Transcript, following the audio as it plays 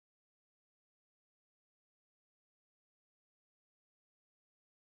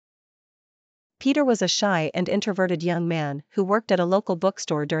Peter was a shy and introverted young man who worked at a local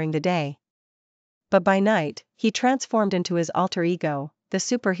bookstore during the day. But by night, he transformed into his alter ego, the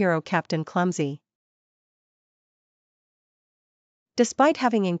superhero Captain Clumsy. Despite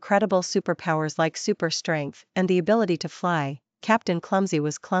having incredible superpowers like super strength and the ability to fly, Captain Clumsy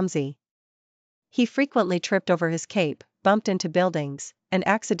was clumsy. He frequently tripped over his cape, bumped into buildings, and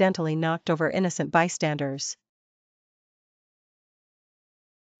accidentally knocked over innocent bystanders.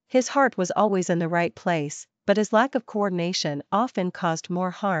 His heart was always in the right place, but his lack of coordination often caused more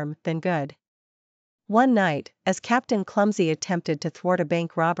harm than good. One night, as Captain Clumsy attempted to thwart a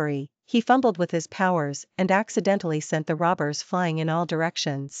bank robbery, he fumbled with his powers and accidentally sent the robbers flying in all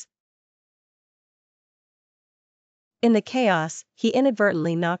directions. In the chaos, he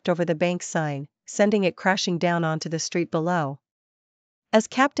inadvertently knocked over the bank sign, sending it crashing down onto the street below. As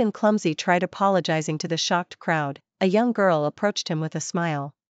Captain Clumsy tried apologizing to the shocked crowd, a young girl approached him with a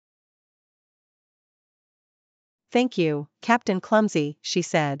smile. "Thank you, Captain Clumsy," she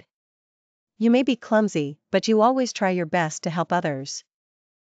said. "You may be clumsy, but you always try your best to help others.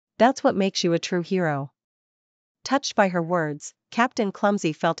 That's what makes you a true hero." Touched by her words, Captain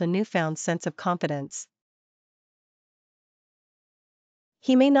Clumsy felt a newfound sense of confidence.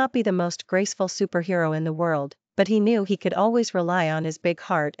 He may not be the most graceful superhero in the world, but he knew he could always rely on his big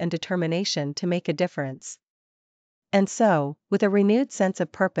heart and determination to make a difference. And so, with a renewed sense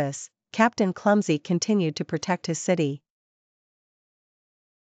of purpose, Captain Clumsy continued to protect his city.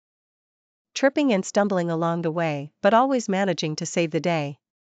 Tripping and stumbling along the way, but always managing to save the day.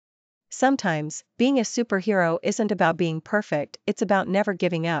 Sometimes, being a superhero isn't about being perfect, it's about never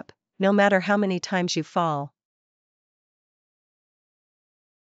giving up, no matter how many times you fall.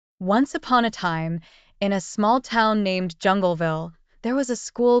 Once upon a time, in a small town named Jungleville, there was a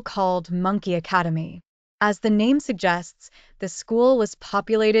school called Monkey Academy. As the name suggests, the school was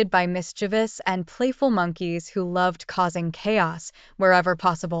populated by mischievous and playful monkeys who loved causing chaos wherever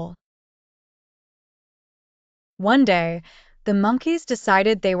possible. One day, the monkeys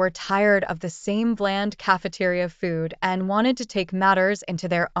decided they were tired of the same bland cafeteria food and wanted to take matters into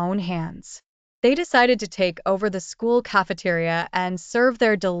their own hands. They decided to take over the school cafeteria and serve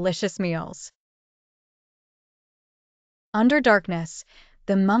their delicious meals. Under darkness,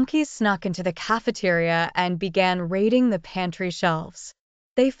 the monkeys snuck into the cafeteria and began raiding the pantry shelves.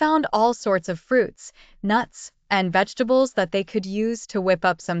 They found all sorts of fruits, nuts, and vegetables that they could use to whip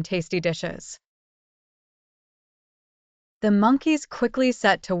up some tasty dishes. The monkeys quickly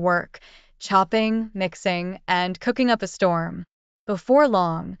set to work, chopping, mixing, and cooking up a storm. Before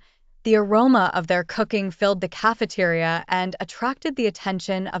long, the aroma of their cooking filled the cafeteria and attracted the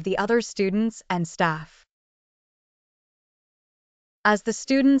attention of the other students and staff. As the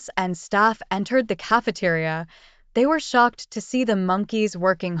students and staff entered the cafeteria, they were shocked to see the monkeys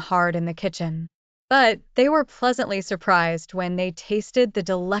working hard in the kitchen. But they were pleasantly surprised when they tasted the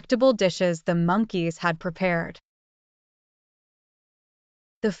delectable dishes the monkeys had prepared.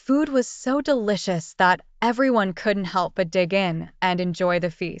 The food was so delicious that everyone couldn't help but dig in and enjoy the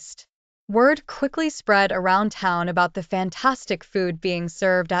feast. Word quickly spread around town about the fantastic food being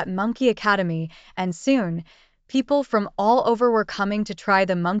served at Monkey Academy, and soon, people from all over were coming to try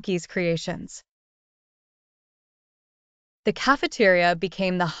the monkeys' creations. The cafeteria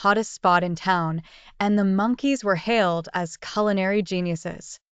became the hottest spot in town, and the monkeys were hailed as culinary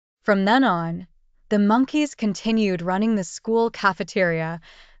geniuses. From then on, the monkeys continued running the school cafeteria,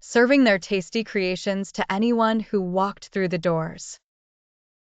 serving their tasty creations to anyone who walked through the doors.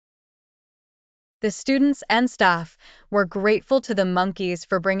 The students and staff were grateful to the monkeys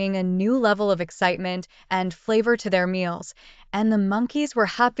for bringing a new level of excitement and flavor to their meals, and the monkeys were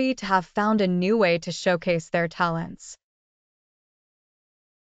happy to have found a new way to showcase their talents.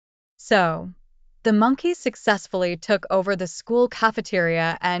 So, the monkeys successfully took over the school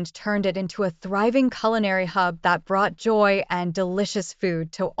cafeteria and turned it into a thriving culinary hub that brought joy and delicious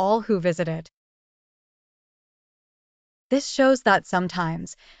food to all who visited. This shows that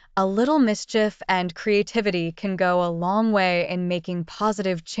sometimes a little mischief and creativity can go a long way in making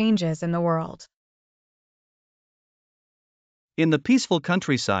positive changes in the world. In the peaceful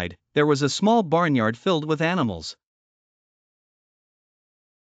countryside, there was a small barnyard filled with animals.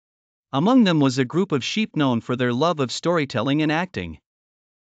 Among them was a group of sheep known for their love of storytelling and acting.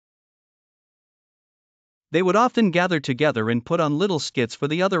 They would often gather together and put on little skits for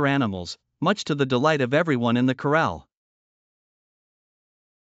the other animals, much to the delight of everyone in the corral.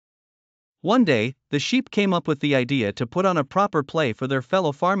 One day, the sheep came up with the idea to put on a proper play for their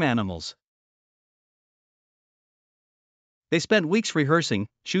fellow farm animals. They spent weeks rehearsing,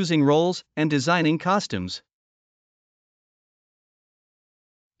 choosing roles, and designing costumes.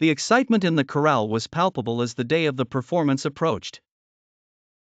 The excitement in the corral was palpable as the day of the performance approached.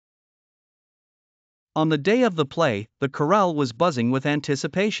 On the day of the play, the corral was buzzing with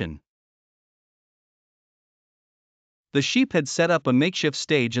anticipation. The sheep had set up a makeshift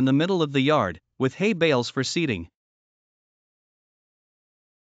stage in the middle of the yard, with hay bales for seating.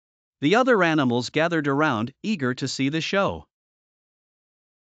 The other animals gathered around, eager to see the show.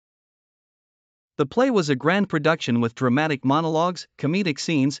 The play was a grand production with dramatic monologues, comedic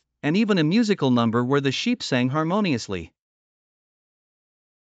scenes, and even a musical number where the sheep sang harmoniously.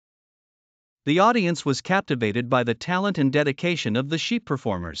 The audience was captivated by the talent and dedication of the sheep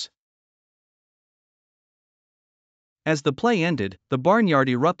performers. As the play ended, the barnyard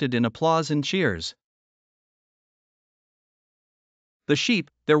erupted in applause and cheers. The sheep,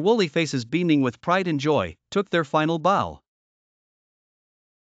 their woolly faces beaming with pride and joy, took their final bow.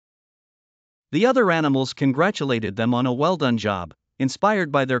 The other animals congratulated them on a well-done job,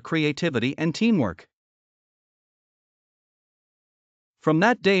 inspired by their creativity and teamwork. From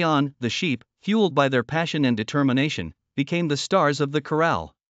that day on, the sheep, fueled by their passion and determination, became the stars of the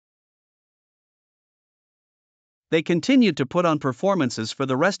corral. They continued to put on performances for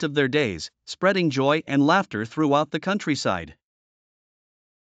the rest of their days, spreading joy and laughter throughout the countryside.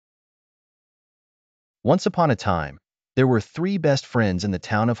 Once upon a time, there were 3 best friends in the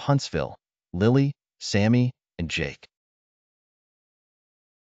town of Huntsville: Lily, Sammy, and Jake.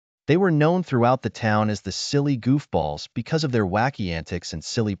 They were known throughout the town as the Silly Goofballs because of their wacky antics and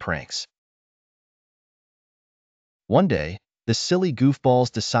silly pranks. One day, the Silly Goofballs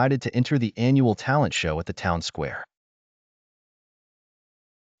decided to enter the annual talent show at the town square.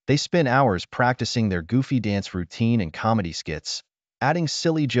 They spent hours practicing their goofy dance routine and comedy skits, adding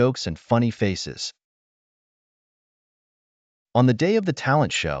silly jokes and funny faces. On the day of the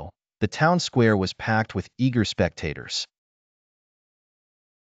talent show, the town square was packed with eager spectators.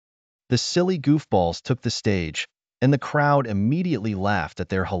 The Silly Goofballs took the stage, and the crowd immediately laughed at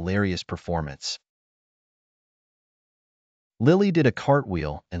their hilarious performance. Lily did a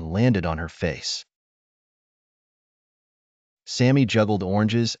cartwheel and landed on her face. Sammy juggled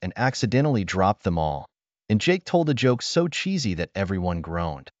oranges and accidentally dropped them all, and Jake told a joke so cheesy that everyone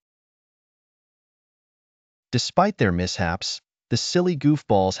groaned. Despite their mishaps, the Silly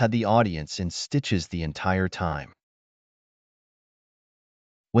Goofballs had the audience in stitches the entire time.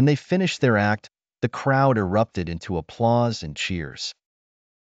 When they finished their act, the crowd erupted into applause and cheers.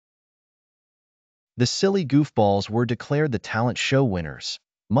 The Silly Goofballs were declared the talent show winners,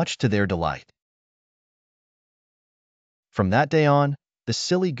 much to their delight. From that day on, the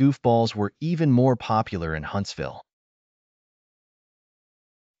Silly Goofballs were even more popular in Huntsville.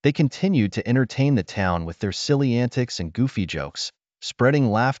 They continued to entertain the town with their silly antics and goofy jokes,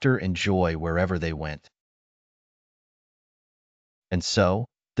 spreading laughter and joy wherever they went. And so,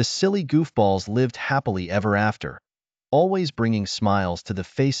 the Silly Goofballs lived happily ever after, always bringing smiles to the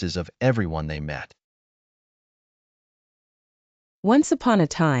faces of everyone they met. Once upon a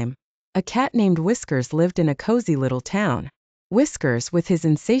time, a cat named Whiskers lived in a cozy little town. Whiskers, with his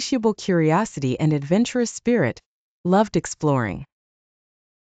insatiable curiosity and adventurous spirit, loved exploring.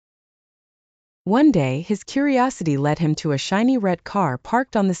 One day, his curiosity led him to a shiny red car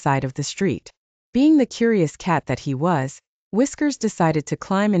parked on the side of the street. Being the curious cat that he was, Whiskers decided to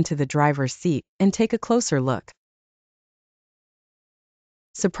climb into the driver's seat and take a closer look.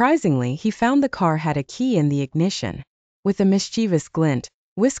 Surprisingly, he found the car had a key in the ignition. With a mischievous glint,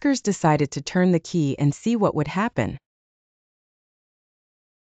 Whiskers decided to turn the key and see what would happen.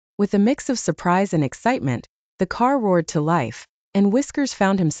 With a mix of surprise and excitement, the car roared to life, and Whiskers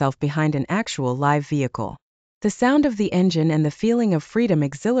found himself behind an actual live vehicle. The sound of the engine and the feeling of freedom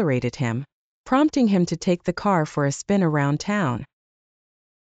exhilarated him, prompting him to take the car for a spin around town.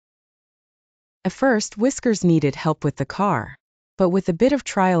 At first, Whiskers needed help with the car, but with a bit of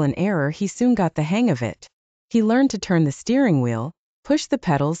trial and error he soon got the hang of it. He learned to turn the steering wheel, push the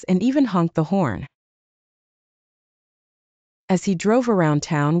pedals, and even honk the horn. As he drove around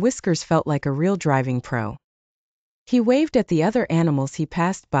town, Whiskers felt like a real driving pro. He waved at the other animals he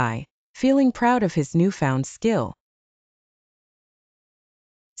passed by, feeling proud of his newfound skill.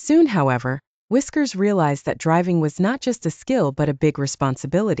 Soon, however, Whiskers realized that driving was not just a skill but a big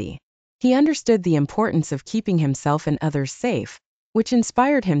responsibility. He understood the importance of keeping himself and others safe, which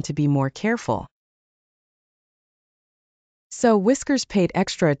inspired him to be more careful. So Whiskers paid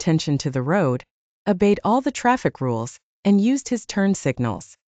extra attention to the road, obeyed all the traffic rules, and used his turn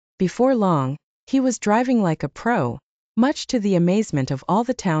signals. Before long, he was driving like a pro, much to the amazement of all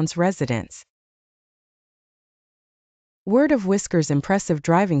the town's residents. Word of Whiskers' impressive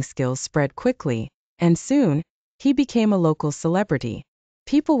driving skills spread quickly, and soon, he became a local celebrity.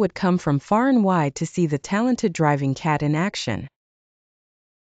 People would come from far and wide to see the talented driving cat in action.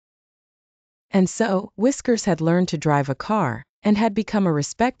 And so, Whiskers had learned to drive a car, and had become a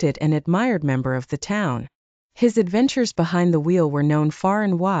respected and admired member of the town. His adventures behind the wheel were known far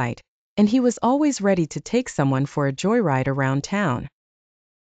and wide, and he was always ready to take someone for a joyride around town.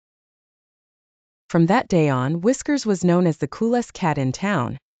 From that day on, Whiskers was known as the coolest cat in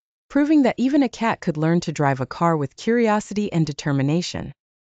town, proving that even a cat could learn to drive a car with curiosity and determination.